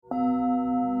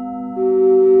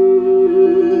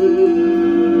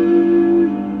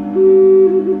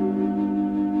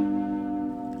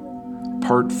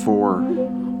Part 4,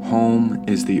 Home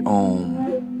is the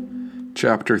Om.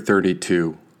 Chapter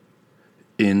 32,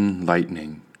 In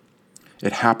Lightning.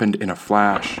 It happened in a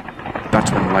flash. That's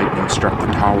when lightning struck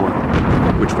the tower,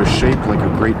 which was shaped like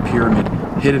a great pyramid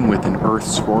hidden within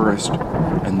Earth's forest,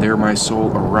 and there my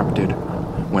soul erupted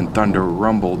when thunder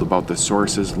rumbled about the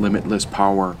source's limitless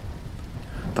power.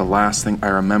 The last thing I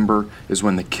remember is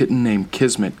when the kitten named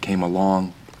Kismet came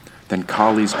along. Then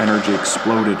Kali's energy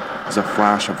exploded as a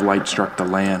flash of light struck the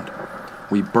land.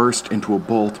 We burst into a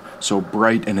bolt so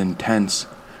bright and intense,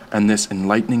 and this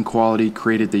enlightening quality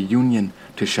created the union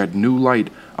to shed new light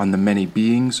on the many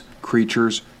beings,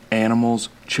 creatures, animals,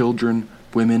 children,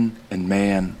 women, and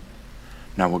man.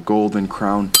 Now a golden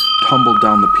crown tumbled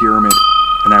down the pyramid,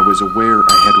 and I was aware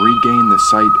I had regained the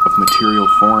sight of material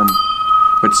form,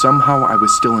 but somehow I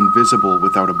was still invisible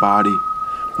without a body,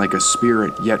 like a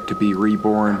spirit yet to be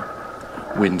reborn.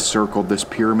 Wind circled this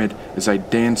pyramid as I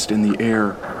danced in the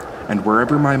air, and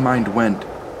wherever my mind went,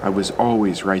 I was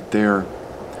always right there.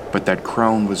 But that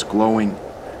crown was glowing,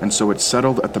 and so it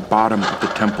settled at the bottom of the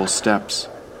temple steps.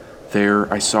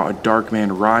 There I saw a dark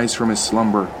man rise from his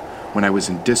slumber when I was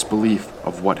in disbelief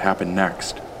of what happened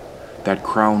next. That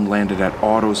crown landed at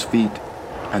Otto's feet,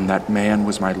 and that man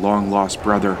was my long-lost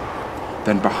brother.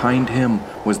 Then behind him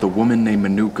was the woman named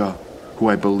Manuka, who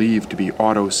I believed to be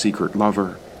Otto's secret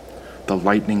lover. The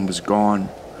lightning was gone,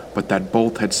 but that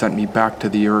bolt had sent me back to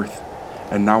the earth,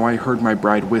 and now I heard my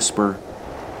bride whisper,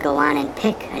 "Go on and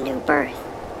pick a new birth."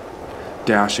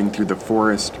 Dashing through the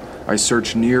forest, I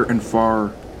searched near and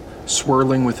far.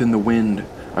 Swirling within the wind,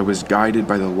 I was guided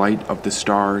by the light of the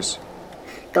stars.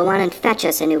 "Go on and fetch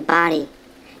us a new body.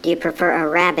 Do you prefer a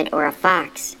rabbit or a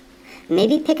fox?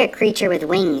 Maybe pick a creature with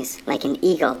wings, like an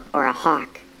eagle or a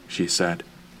hawk," she said.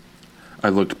 I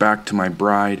looked back to my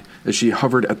bride as she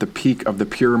hovered at the peak of the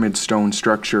pyramid stone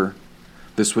structure.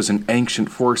 This was an ancient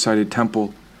four-sided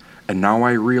temple, and now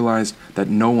I realized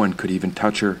that no one could even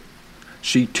touch her.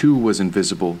 She too was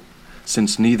invisible,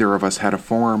 since neither of us had a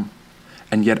form,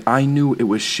 and yet I knew it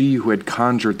was she who had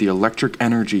conjured the electric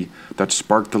energy that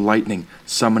sparked the lightning,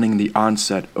 summoning the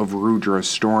onset of Rudra's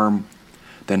storm.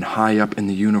 Then high up in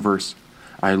the universe,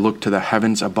 I looked to the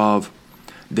heavens above.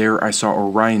 There I saw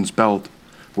Orion's belt,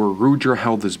 where Rudra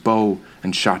held his bow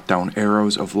and shot down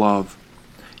arrows of love.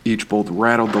 Each bolt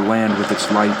rattled the land with its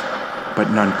light,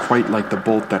 but none quite like the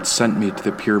bolt that sent me to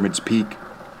the pyramid's peak.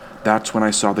 That's when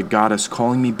I saw the goddess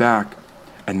calling me back,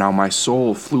 and now my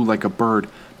soul flew like a bird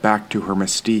back to her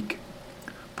mystique.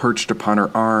 Perched upon her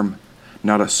arm,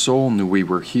 not a soul knew we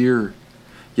were here.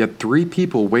 Yet 3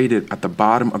 people waited at the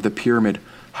bottom of the pyramid,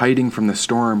 hiding from the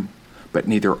storm, but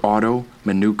neither Otto,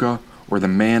 Manuka, or the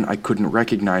man I couldn't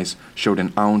recognize showed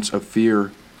an ounce of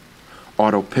fear.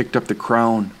 Otto picked up the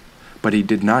crown, but he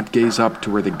did not gaze up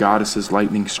to where the goddess's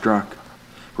lightning struck.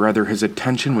 Rather, his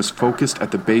attention was focused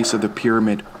at the base of the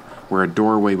pyramid, where a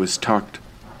doorway was tucked.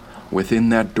 Within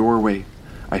that doorway,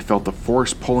 I felt the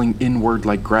force pulling inward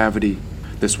like gravity.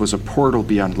 This was a portal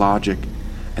beyond logic,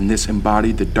 and this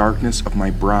embodied the darkness of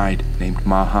my bride named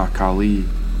Mahakali.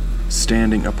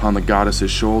 Standing upon the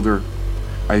goddess's shoulder,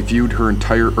 I viewed her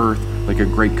entire earth like a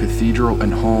great cathedral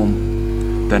and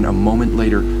home. Then a moment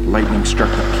later, lightning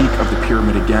struck the peak of the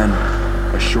pyramid again,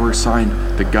 a sure sign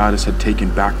the goddess had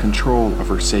taken back control of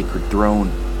her sacred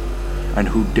throne. And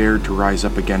who dared to rise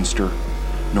up against her?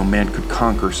 No man could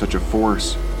conquer such a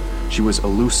force. She was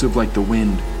elusive like the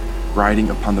wind,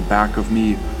 riding upon the back of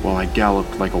me while I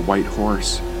galloped like a white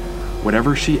horse.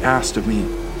 Whatever she asked of me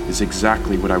is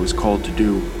exactly what I was called to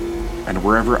do, and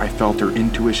wherever I felt her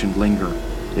intuition linger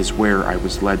is where I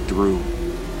was led through.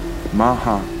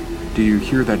 Maha, do you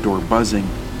hear that door buzzing?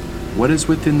 What is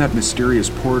within that mysterious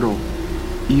portal?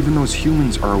 Even those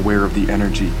humans are aware of the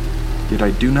energy, yet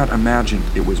I do not imagine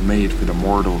it was made for the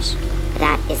mortals.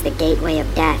 "That is the gateway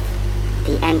of death,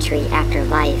 the entry after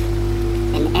life,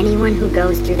 and anyone who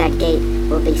goes through that gate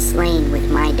will be slain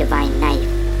with my divine knife,"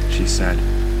 she said.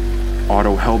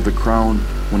 Otto held the crown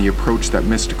when he approached that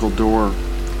mystical door.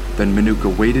 Then Manuka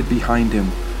waited behind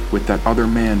him with that other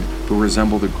man who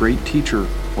resembled a great teacher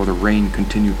while the rain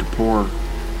continued to pour.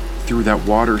 Through that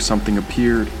water something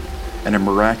appeared, and a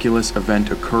miraculous event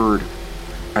occurred.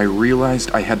 I realized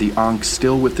I had the Ankh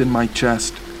still within my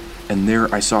chest, and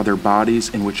there I saw their bodies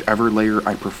in whichever layer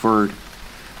I preferred.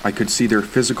 I could see their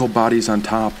physical bodies on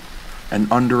top,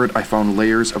 and under it I found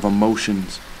layers of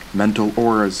emotions, mental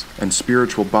auras, and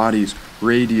spiritual bodies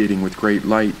radiating with great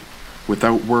light.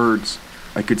 Without words,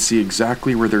 I could see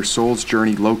exactly where their soul's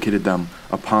journey located them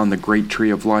upon the great tree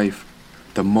of life.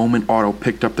 The moment Otto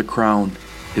picked up the crown,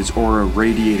 his aura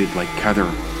radiated like Kether.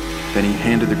 Then he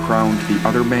handed the crown to the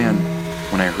other man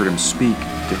when I heard him speak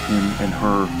to him and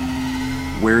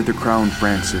her. Wear the crown,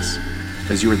 Francis,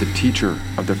 as you are the teacher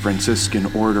of the Franciscan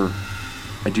order.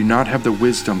 I do not have the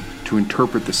wisdom to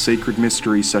interpret the sacred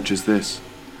mysteries such as this,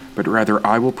 but rather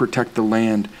I will protect the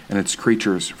land and its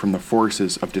creatures from the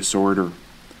forces of disorder.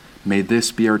 May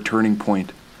this be our turning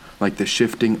point, like the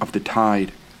shifting of the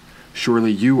tide.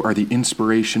 Surely you are the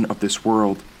inspiration of this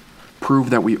world. Prove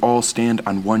that we all stand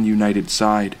on one united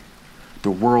side.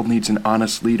 The world needs an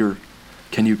honest leader.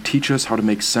 Can you teach us how to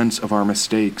make sense of our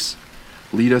mistakes?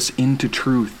 Lead us into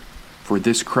truth, for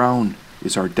this crown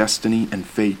is our destiny and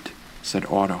fate, said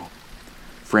Otto.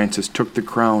 Francis took the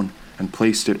crown and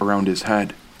placed it around his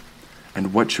head.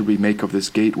 And what should we make of this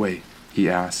gateway? He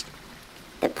asked.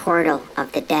 The portal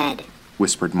of the dead,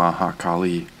 whispered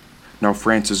Mahakali. Now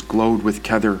Francis glowed with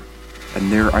Kether,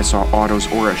 and there I saw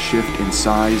Otto's aura shift in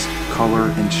size,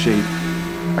 color, and shape.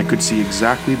 I could see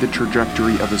exactly the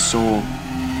trajectory of his soul,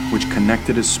 which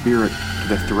connected his spirit to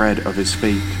the thread of his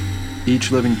fate.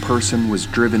 Each living person was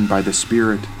driven by the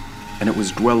spirit, and it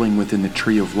was dwelling within the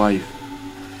tree of life.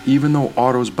 Even though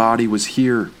Otto's body was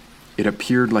here, it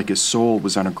appeared like his soul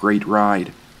was on a great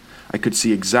ride. I could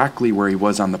see exactly where he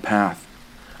was on the path.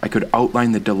 I could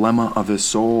outline the dilemma of his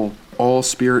soul. All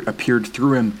spirit appeared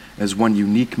through him as one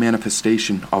unique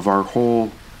manifestation of our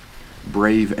whole.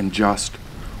 Brave and just,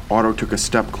 Otto took a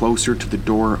step closer to the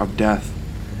door of death,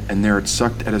 and there it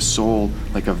sucked at his soul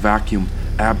like a vacuum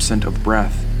absent of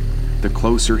breath. The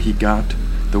closer he got,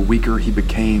 the weaker he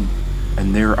became,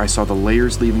 and there I saw the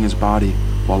layers leaving his body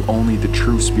while only the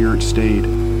true spirit stayed.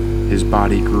 His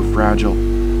body grew fragile,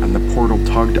 and the portal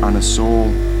tugged on his soul.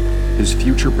 His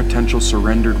future potential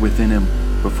surrendered within him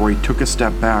before he took a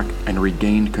step back and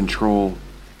regained control.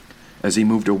 As he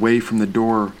moved away from the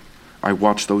door, I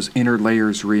watched those inner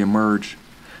layers re-emerge.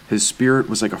 His spirit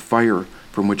was like a fire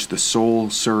from which the soul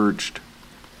surged.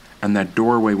 And that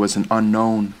doorway was an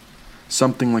unknown,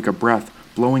 something like a breath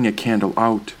blowing a candle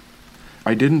out.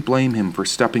 I didn't blame him for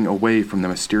stepping away from the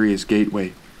mysterious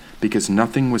gateway, because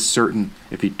nothing was certain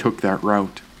if he took that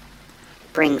route.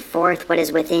 Bring forth what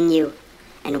is within you,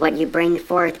 and what you bring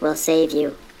forth will save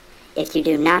you. If you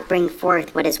do not bring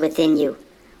forth what is within you,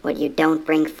 what you don't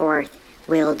bring forth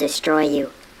will destroy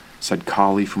you, said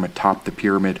Kali from atop the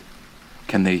pyramid.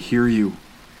 Can they hear you?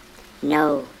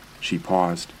 No. She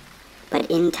paused. But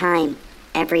in time,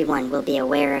 everyone will be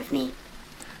aware of me.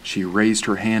 She raised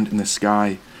her hand in the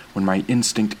sky when my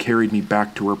instinct carried me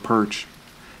back to her perch.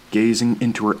 Gazing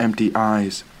into her empty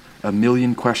eyes, a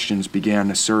million questions began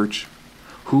to search.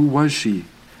 Who was she,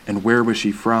 and where was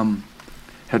she from?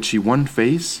 Had she one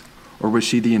face, or was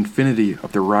she the infinity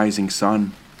of the rising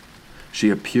sun? She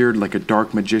appeared like a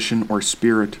dark magician or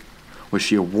spirit. Was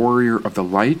she a warrior of the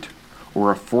light,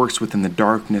 or a force within the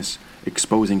darkness,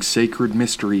 exposing sacred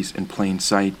mysteries in plain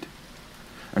sight?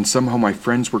 And somehow my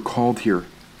friends were called here.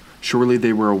 Surely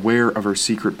they were aware of her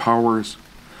secret powers.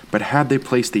 But had they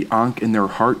placed the Ankh in their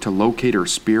heart to locate her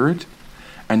spirit?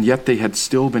 And yet they had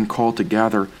still been called to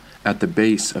gather at the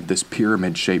base of this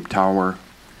pyramid-shaped tower.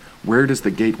 Where does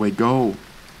the gateway go?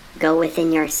 Go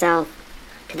within yourself,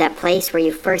 to that place where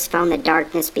you first found the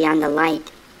darkness beyond the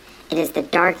light. It is the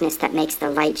darkness that makes the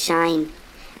light shine,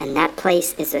 and that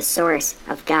place is the source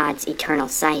of God's eternal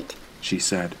sight, she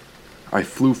said. I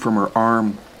flew from her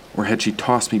arm, or had she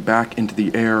tossed me back into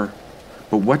the air?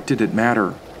 But what did it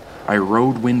matter? I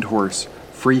rode Windhorse,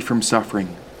 free from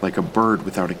suffering, like a bird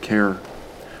without a care.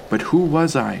 But who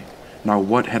was I? Now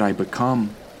what had I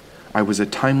become? I was a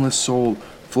timeless soul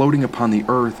floating upon the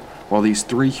earth while these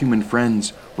three human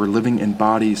friends were living in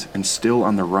bodies and still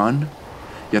on the run.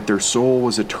 Yet their soul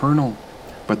was eternal,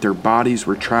 but their bodies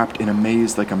were trapped in a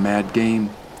maze like a mad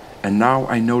game. And now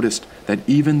I noticed that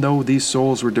even though these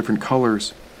souls were different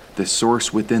colors, the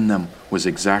source within them was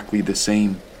exactly the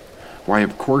same. Why,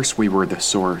 of course we were the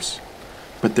source.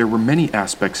 But there were many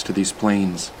aspects to these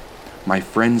planes. My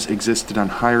friends existed on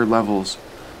higher levels,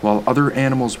 while other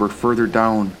animals were further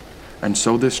down, and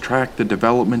so this tracked the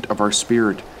development of our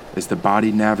spirit as the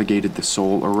body navigated the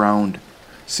soul around.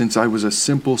 Since I was a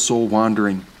simple soul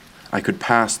wandering, I could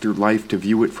pass through life to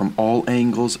view it from all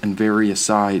angles and various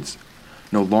sides.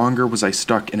 No longer was I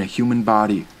stuck in a human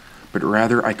body, but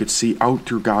rather I could see out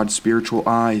through God's spiritual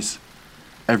eyes.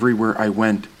 Everywhere I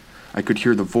went, I could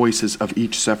hear the voices of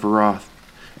each Sephiroth,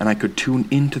 and I could tune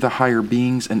into the higher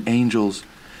beings and angels,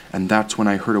 and that's when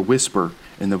I heard a whisper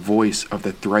in the voice of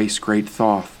the thrice great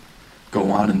Thoth.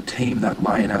 Go on and tame that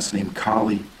lioness named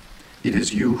Kali. It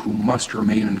is you who must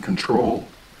remain in control.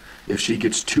 If she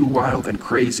gets too wild and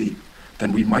crazy,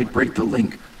 then we might break the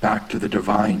link back to the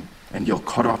divine, and you'll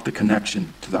cut off the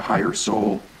connection to the higher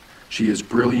soul. She is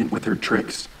brilliant with her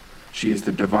tricks, She is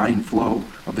the divine flow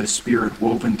of the spirit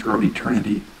woven throughout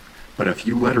eternity. But if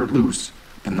you let her loose,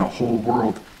 then the whole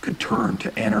world could turn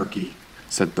to anarchy,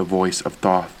 said the voice of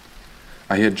Thoth.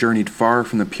 I had journeyed far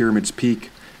from the pyramid's peak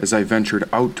as I ventured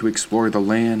out to explore the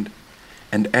land,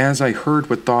 and as I heard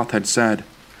what Thoth had said,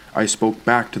 I spoke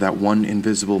back to that one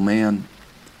invisible man.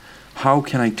 How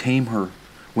can I tame her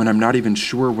when I'm not even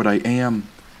sure what I am?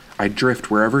 I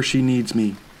drift wherever she needs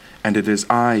me, and it is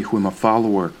I who am a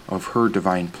follower of her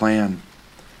divine plan.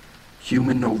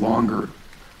 Human no longer,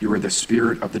 you are the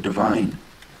spirit of the divine.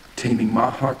 Taming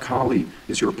Mahakali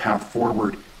is your path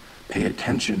forward. Pay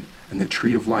attention, and the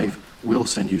tree of life will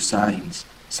send you signs,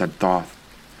 said Thoth.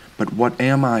 But what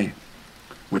am I?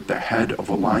 With the head of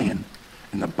a lion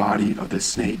and the body of the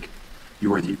snake,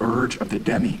 you are the urge of the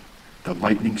Demi, the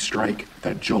lightning strike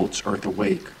that jolts earth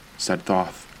awake, said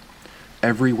Thoth.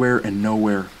 Everywhere and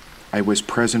nowhere, I was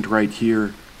present right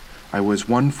here. I was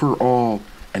one for all,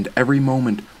 and every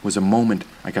moment was a moment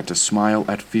I got to smile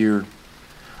at fear.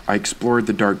 I explored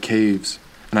the dark caves,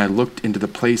 and I looked into the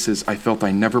places I felt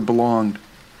I never belonged,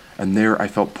 and there I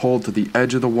felt pulled to the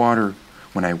edge of the water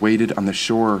when I waded on the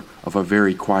shore of a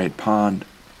very quiet pond.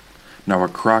 Now a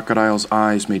crocodile's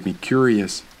eyes made me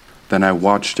curious. Then I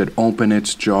watched it open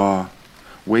its jaw.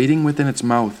 Waiting within its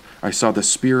mouth, I saw the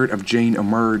spirit of Jane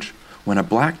emerge when a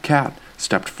black cat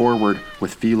stepped forward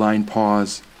with feline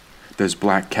paws. This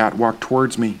black cat walked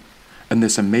towards me, and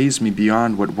this amazed me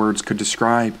beyond what words could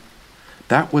describe.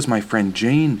 That was my friend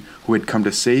Jane who had come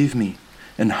to save me.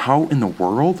 And how in the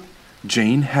world?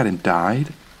 Jane hadn't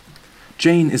died?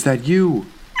 Jane, is that you?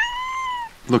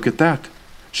 Look at that.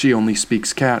 She only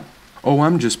speaks cat. Oh,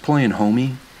 I'm just playing,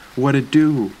 homie. What it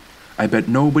do? I bet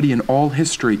nobody in all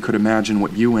history could imagine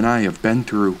what you and I have been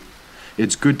through.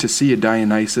 It's good to see you,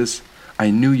 Dionysus. I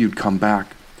knew you'd come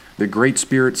back. The Great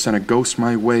Spirit sent a ghost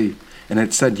my way, and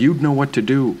it said you'd know what to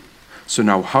do. So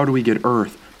now how do we get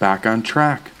Earth back on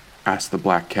track? Asked the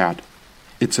black cat.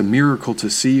 It's a miracle to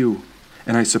see you,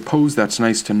 and I suppose that's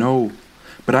nice to know.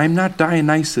 But I'm not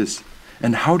Dionysus,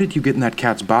 and how did you get in that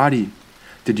cat's body?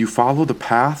 Did you follow the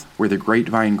path where the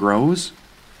grapevine grows?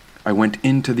 I went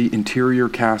into the interior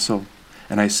castle,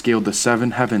 and I scaled the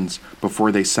 7 heavens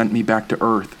before they sent me back to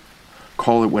Earth.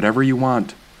 Call it whatever you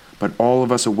want, but all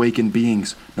of us awakened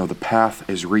beings know the path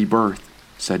is rebirth,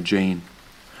 said Jane.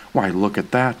 Why, look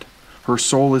at that. Her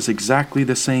soul is exactly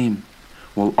the same.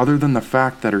 Well, other than the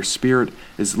fact that her spirit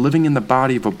is living in the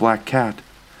body of a black cat,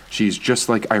 she's just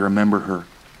like I remember her.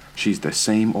 She's the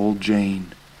same old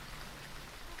Jane.